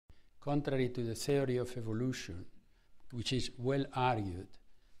contrary to the theory of evolution, which is well argued,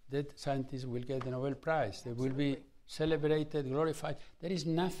 that scientists will get the Nobel Prize. They will be celebrated, glorified. There is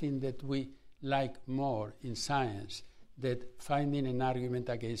nothing that we like more in science than finding an argument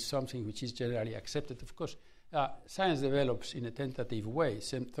against something which is generally accepted. Of course, science develops in a tentative way.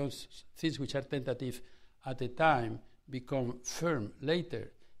 Those things which are tentative at the time become firm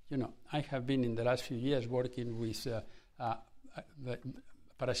later. I have been in the last few years working with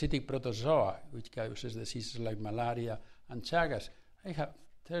parasitic protozoa, which causes diseases like malaria and Chagas. I have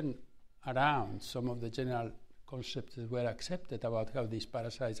turned around some of the general concepts that were accepted about how these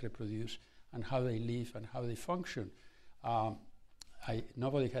parasites reproduce and how they live and how they function.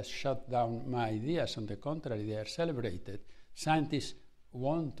 Nobody has shut down my ideas. On the contrary, they are celebrated. Scientists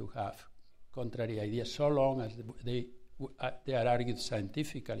want to have contrary ideas so long as they are argued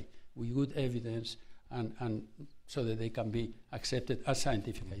scientifically with good evidence and so that they can be accepted as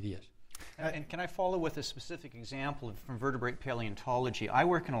scientific ideas. And can I follow with a specific example from vertebrate paleontology? I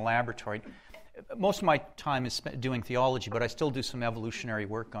work in a laboratory. Most of my time is spent doing theology, but I still do some evolutionary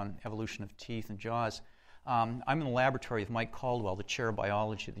work on evolution of teeth and jaws. I'm in the laboratory with Mike Caldwell, the chair of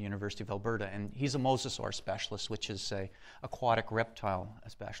biology at the University of Alberta, and he's a mosasaur specialist, which is an aquatic reptile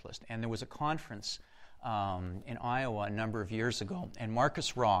specialist. And there was a conference in Iowa a number of years ago, and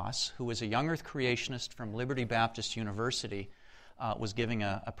Marcus Ross, who is a young earth creationist from Liberty Baptist University, was giving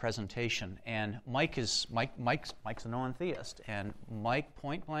a presentation. And Mike's a non-theist, and Mike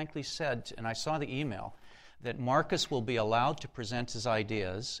point-blankly said, and I saw the email, that Marcus will be allowed to present his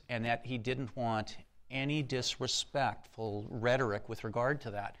ideas and that he didn't want any disrespectful rhetoric with regard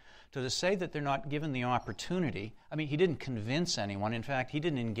to that. To say that they're not given the opportunity, he didn't convince anyone. In fact, he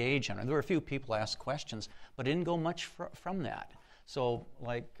didn't engage on it. There were a few people asked questions, but it didn't go much from that. So,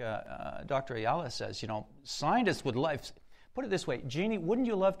 like Dr. Ayala says, scientists would love, put it this way, Eugenie, wouldn't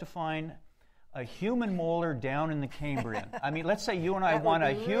you love to find a human molar down in the Cambrian? Let's say you and I want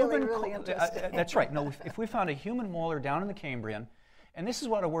a human... Really that's right. No, if we found a human molar down in the Cambrian, and this is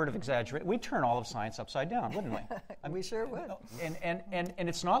what a word of exaggeration, we'd turn all of science upside down, wouldn't we? We sure would. And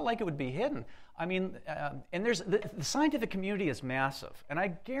it's not like it would be hidden. And there's the scientific community is massive, and I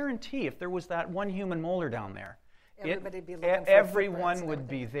guarantee if there was that one human molar down there, everyone would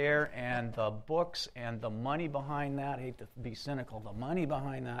be there, and the books and the money behind that, I hate to be cynical, the money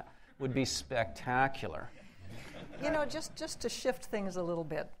behind that would be spectacular. Just to shift things a little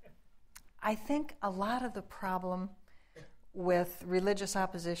bit, I think a lot of the problem with religious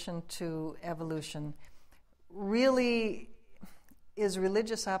opposition to evolution really is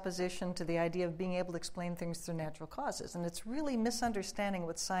religious opposition to the idea of being able to explain things through natural causes. And it's really misunderstanding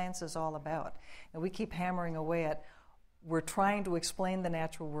what science is all about. And we keep hammering away at, we're trying to explain the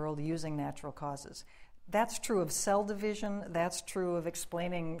natural world using natural causes. That's true of cell division. That's true of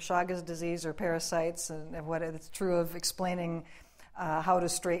explaining Chagas disease or parasites. And it's true of explaining how to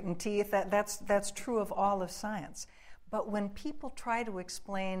straighten teeth. That's true of all of science. But when people try to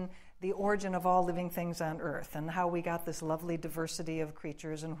explain the origin of all living things on Earth and how we got this lovely diversity of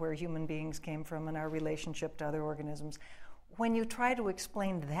creatures and where human beings came from and our relationship to other organisms, when you try to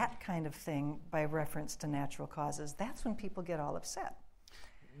explain that kind of thing by reference to natural causes, that's when people get all upset.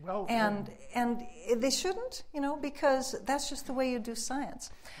 Well, and they shouldn't, because that's just the way you do science.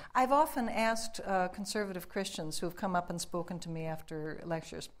 I've often asked conservative Christians who have come up and spoken to me after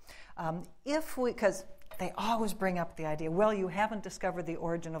lectures, because they always bring up the idea, well, you haven't discovered the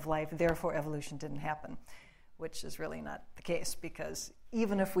origin of life, therefore evolution didn't happen, which is really not the case, because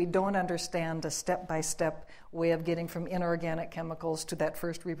even if we don't understand a step-by-step way of getting from inorganic chemicals to that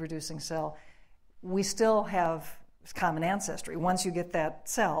first reproducing cell, we still have common ancestry. Once you get that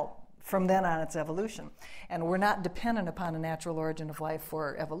cell, from then on it's evolution. And we're not dependent upon a natural origin of life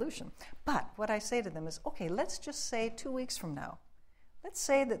for evolution. But what I say to them is, okay, let's just say 2 weeks from now, let's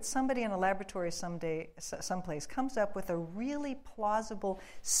say that somebody in a laboratory someplace comes up with a really plausible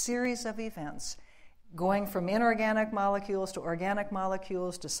series of events going from inorganic molecules to organic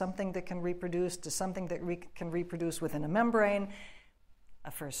molecules to something that can reproduce to something that can reproduce within a membrane, a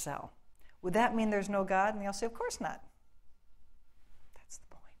first cell. Would that mean there's no God? And they'll say, of course not. That's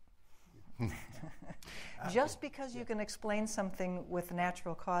the point. Just because you can explain something with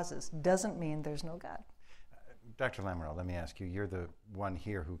natural causes doesn't mean there's no God. Dr. Lamoureux, let me ask you, you're the one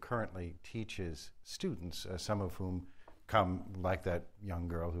here who currently teaches students, some of whom come like that young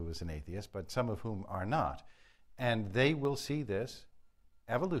girl who was an atheist, but some of whom are not. And they will see this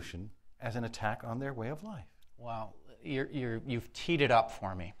evolution as an attack on their way of life. Wow, you've teed it up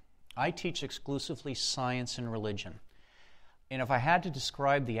for me. I teach exclusively science and religion. And if I had to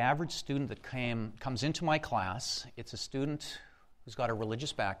describe the average student that comes into my class, it's a student who's got a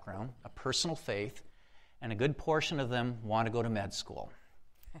religious background, a personal faith, and a good portion of them want to go to med school.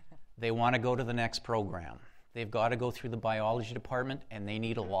 They want to go to the next program. They've got to go through the biology department, and they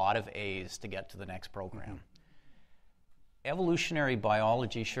need a lot of A's to get to the next program. Evolutionary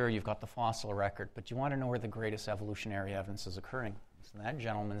biology, sure, you've got the fossil record, but you want to know where the greatest evolutionary evidence is occurring. It's in that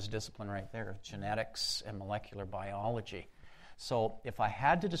gentleman's discipline right there, genetics and molecular biology. So if I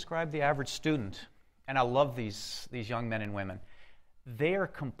had to describe the average student, and I love these young men and women, they are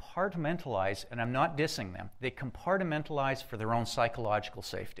compartmentalized, and I'm not dissing them, they compartmentalize for their own psychological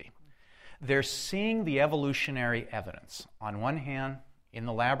safety. They're seeing the evolutionary evidence, on one hand, in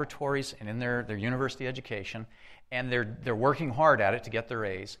the laboratories and in their university education, and they're working hard at it to get their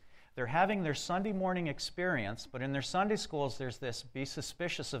A's. They're having their Sunday morning experience, but in their Sunday schools there's this be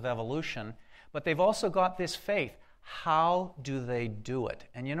suspicious of evolution, but they've also got this faith. How do they do it?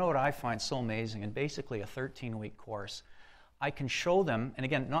 And you know what I find so amazing? In basically a 13-week course, I can show them, and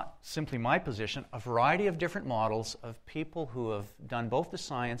again, not simply my position, a variety of different models of people who have done both the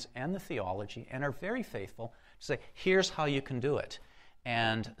science and the theology and are very faithful to say, here's how you can do it.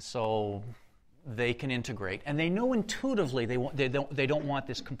 And so they can integrate. And they know intuitively they don't want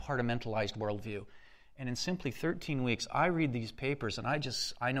this compartmentalized worldview. And in simply 13 weeks, I read these papers, and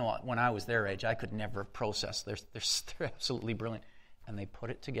I know when I was their age, I could never process. They're absolutely brilliant. And they put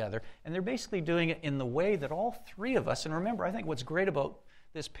it together. And they're basically doing it in the way that all three of us, and remember, I think what's great about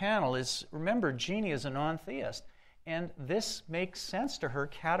this panel is, remember, Eugenie is a non-theist. And this makes sense to her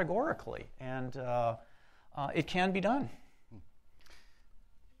categorically. And it can be done.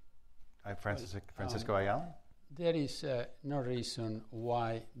 Francisco Ayala? There is no reason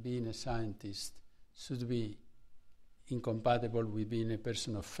why being a scientist should be incompatible with being a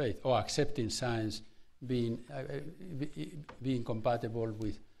person of faith, or accepting science being compatible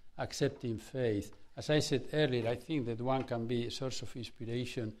with accepting faith. As I said earlier, I think that one can be a source of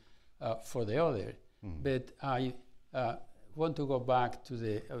inspiration for the other. But I want to go back to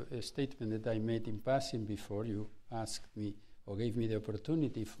the statement that I made in passing before you asked me or gave me the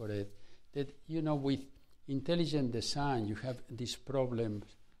opportunity for it, that, you know, with intelligent design, you have this problem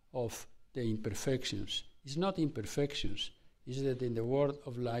of the imperfections. It's not imperfections. It's that in the world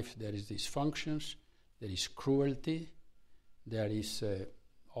of life there is dysfunctions, there is cruelty, there is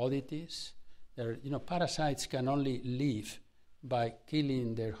oddities. Parasites can only live by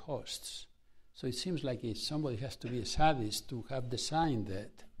killing their hosts. So it seems like somebody has to be a sadist to have designed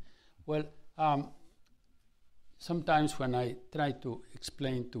that. Well, sometimes when I try to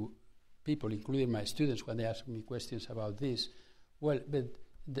explain to people, including my students, when they ask me questions about this, well, but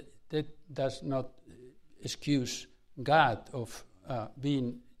that does not excuse God of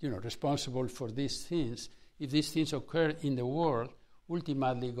being, responsible for these things. If these things occur in the world,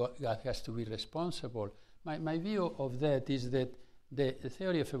 ultimately God has to be responsible. My view of that is that the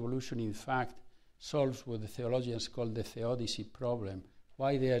theory of evolution, in fact, solves what the theologians call the theodicy problem.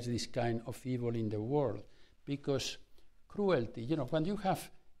 Why there is this kind of evil in the world? Because cruelty, when you have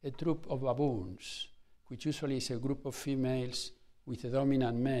a troop of baboons, which usually is a group of females with a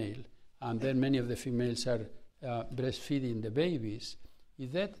dominant male, and then many of the females are breastfeeding the babies,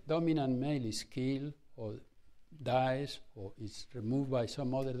 if that dominant male is killed or dies or is removed by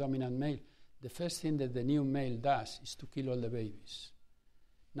some other dominant male, the first thing that the new male does is to kill all the babies.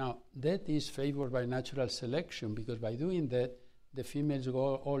 Now, that is favored by natural selection, because by doing that, the females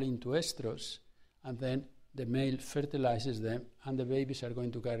go all into estrus, and then the male fertilizes them, and the babies are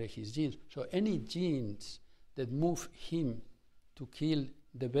going to carry his genes. So any genes that move him to kill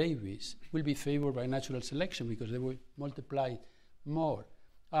the babies will be favored by natural selection, because they will multiply more.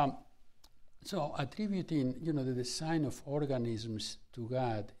 So attributing, the design of organisms to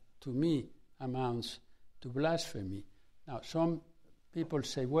God, to me, amounts to blasphemy. Now, some people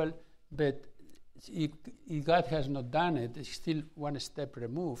say, well, but if God has not done it, it's still one step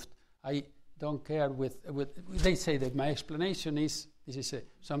removed. I don't care with they say that my explanation is, this is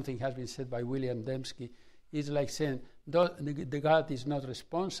something has been said by William Dembski, is like saying the God is not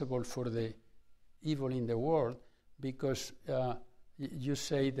responsible for the evil in the world, because you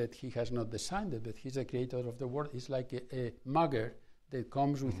say that he has not designed it, but he's the creator of the world. It's like a mugger that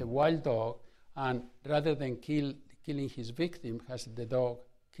comes with a wild dog, and rather than killing his victim, has the dog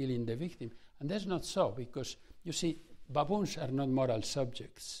killing the victim. And that's not so, because, you see, baboons are not moral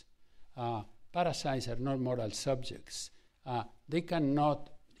subjects. Parasites are not moral subjects. They cannot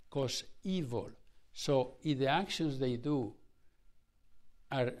cause evil. So if the actions they do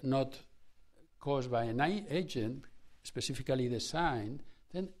are not caused by an agent, specifically designed,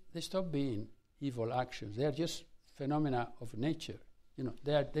 then they stop being evil actions. They are just phenomena of nature.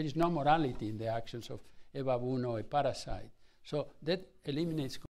 There is no morality in the actions of a baboon or a parasite. So that eliminates